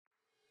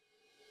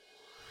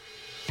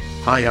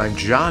Hi, I'm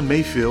John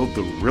Mayfield,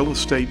 the Real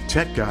Estate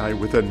Tech Guy,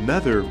 with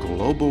another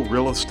Global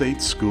Real Estate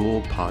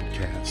School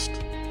podcast.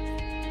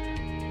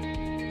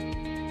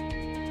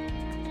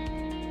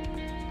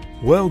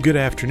 Well, good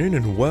afternoon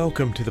and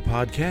welcome to the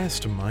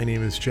podcast. My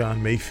name is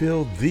John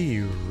Mayfield,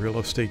 the Real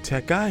Estate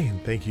Tech Guy,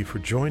 and thank you for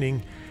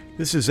joining.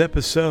 This is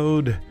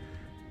episode,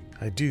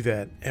 I do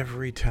that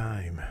every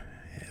time,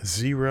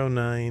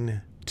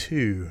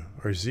 092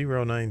 or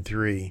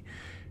 093.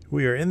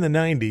 We are in the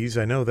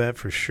 90s, I know that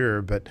for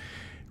sure, but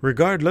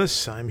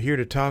regardless, I'm here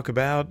to talk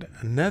about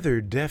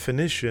another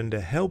definition to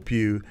help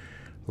you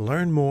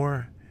learn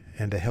more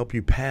and to help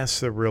you pass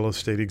the real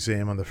estate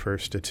exam on the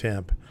first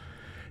attempt.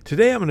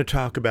 Today I'm going to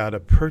talk about a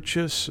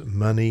purchase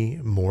money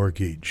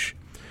mortgage.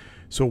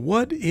 So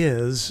what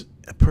is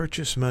a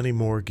purchase money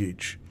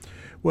mortgage?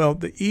 Well,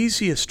 the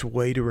easiest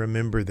way to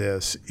remember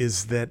this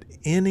is that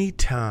any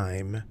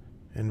time,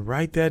 and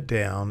write that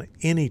down,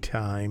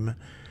 anytime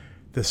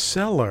the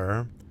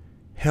seller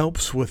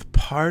helps with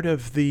part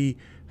of the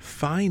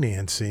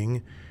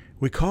financing,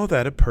 we call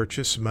that a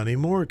purchase money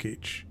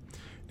mortgage.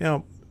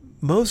 Now,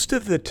 most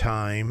of the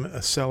time,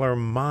 a seller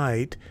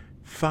might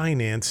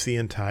finance the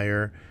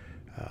entire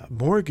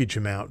mortgage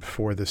amount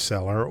for the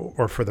seller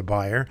or for the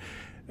buyer.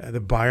 The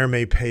buyer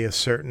may pay a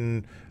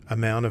certain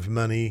amount of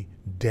money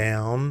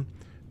down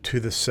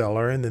to the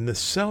seller, and then the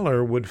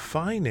seller would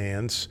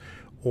finance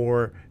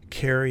or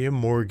carry a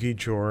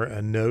mortgage or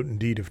a note and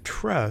deed of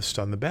trust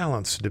on the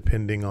balance,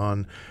 depending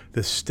on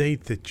the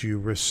state that you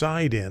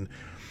reside in.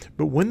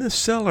 But when the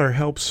seller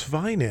helps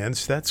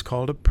finance, that's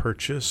called a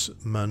purchase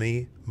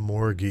money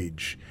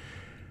mortgage.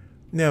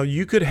 Now,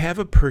 you could have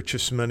a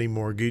purchase money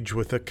mortgage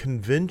with a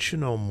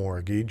conventional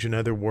mortgage. In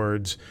other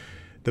words,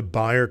 the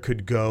buyer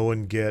could go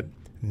and get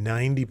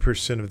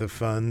 90% of the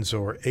funds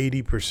or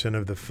 80%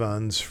 of the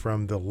funds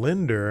from the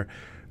lender,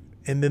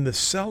 and then the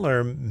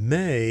seller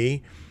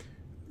may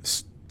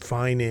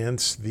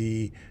finance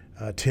the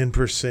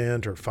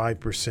 10% or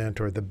 5%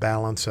 or the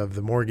balance of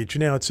the mortgage.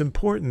 Now, it's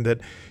important that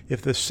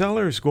if the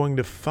seller is going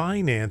to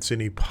finance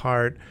any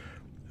part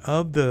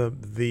of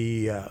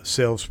the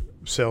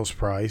sales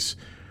price,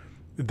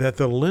 that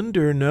the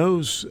lender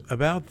knows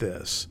about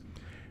this.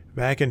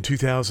 Back in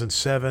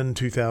 2007,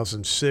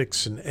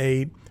 2006, and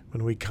 2008,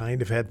 when we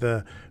kind of had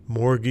the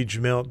mortgage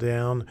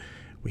meltdown,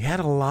 we had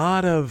a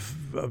lot of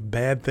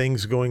bad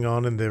things going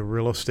on in the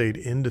real estate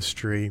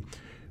industry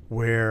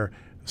where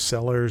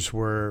sellers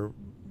were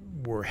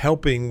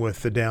helping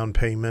with the down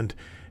payment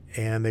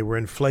and they were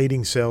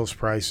inflating sales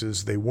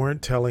prices. They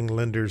weren't telling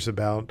lenders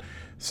about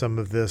some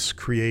of this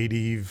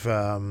creative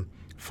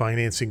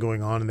financing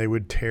going on, and they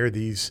would tear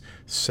these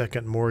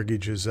second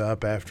mortgages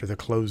up after the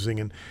closing.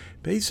 And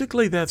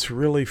basically that's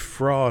really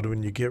fraud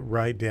when you get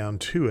right down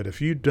to it.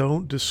 If you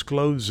don't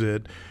disclose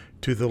it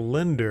to the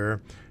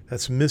lender,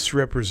 that's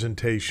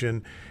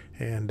misrepresentation.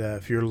 And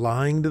if you're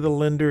lying to the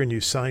lender and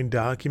you sign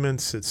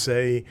documents that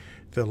say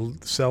the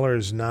seller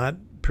is not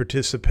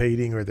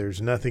participating or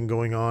there's nothing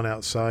going on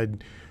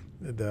outside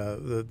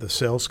the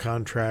sales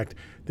contract,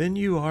 then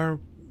you are,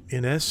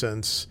 in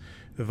essence,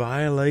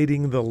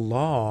 violating the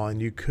law, and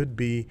you could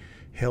be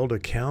held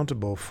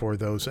accountable for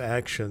those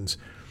actions.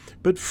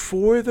 But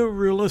for the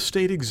real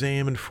estate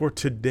exam and for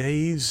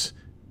today's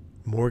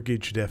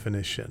mortgage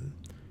definition,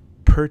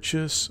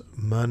 purchase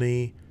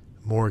money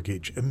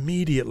mortgage,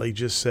 immediately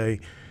just say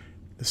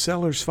the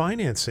seller's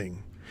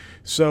financing.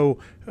 So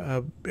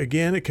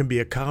again, it can be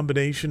a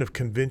combination of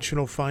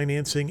conventional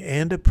financing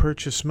and a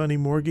purchase money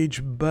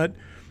mortgage, but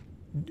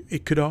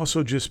it could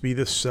also just be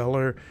the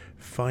seller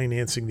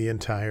financing the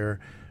entire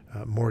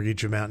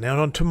mortgage amount.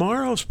 Now, on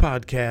tomorrow's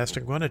podcast,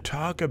 I'm going to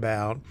talk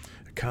about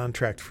a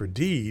contract for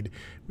deed,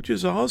 which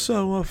is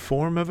also a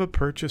form of a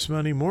purchase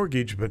money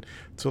mortgage, but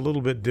it's a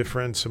little bit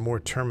different, some more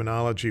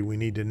terminology we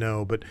need to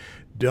know. But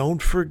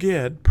don't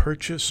forget,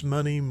 purchase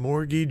money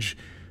mortgage,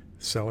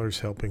 sellers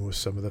helping with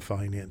some of the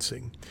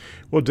financing.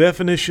 Well,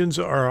 definitions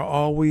are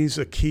always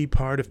a key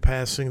part of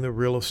passing the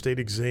real estate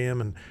exam,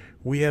 and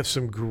we have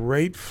some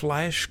great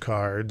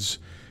flashcards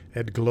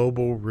at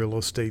Global Real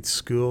Estate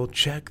School.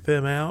 Check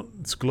them out.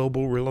 It's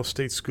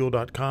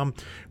globalrealestateschool.com.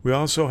 We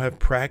also have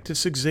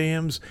practice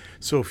exams.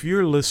 So if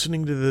you're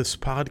listening to this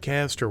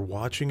podcast or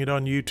watching it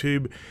on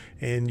YouTube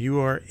and you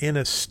are in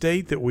a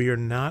state that we are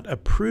not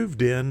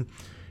approved in,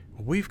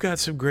 we've got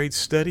some great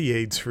study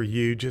aids for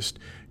you. Just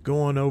go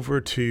on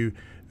over to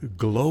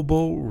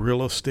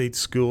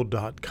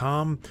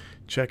globalrealestateschool.com.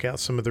 Check out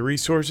some of the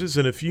resources.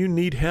 And if you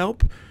need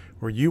help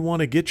or you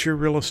want to get your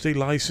real estate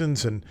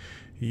license and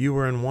you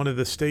are in one of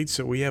the states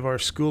that we have our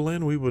school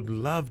in, we would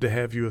love to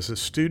have you as a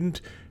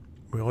student.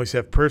 We always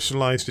have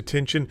personalized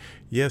attention.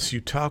 Yes, you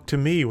talk to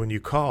me when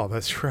you call.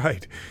 That's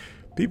right.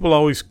 People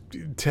always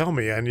tell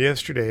me, and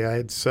yesterday I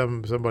had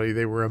somebody,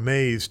 they were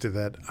amazed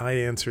that I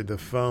answered the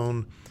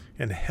phone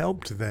and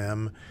helped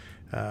them,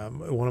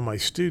 one of my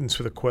students,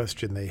 with a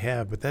question they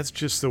have. But that's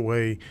just the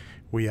way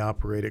we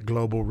operate at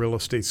Global Real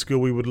Estate School.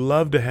 We would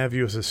love to have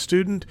you as a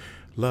student,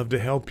 love to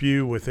help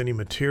you with any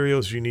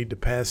materials you need to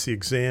pass the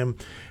exam.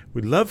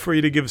 We'd love for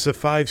you to give us a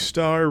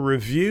 5-star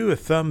review, a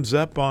thumbs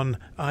up on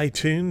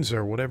iTunes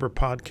or whatever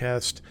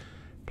podcast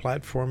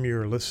platform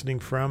you're listening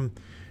from.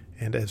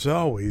 And as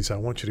always, I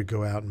want you to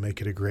go out and make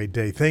it a great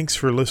day. Thanks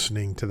for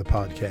listening to the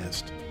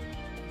podcast.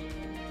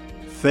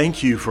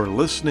 Thank you for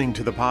listening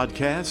to the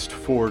podcast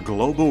for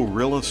Global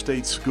Real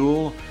Estate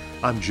School.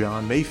 I'm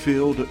John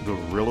Mayfield, the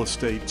Real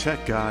Estate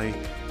Tech Guy.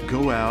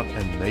 Go out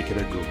and make it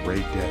a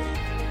great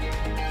day.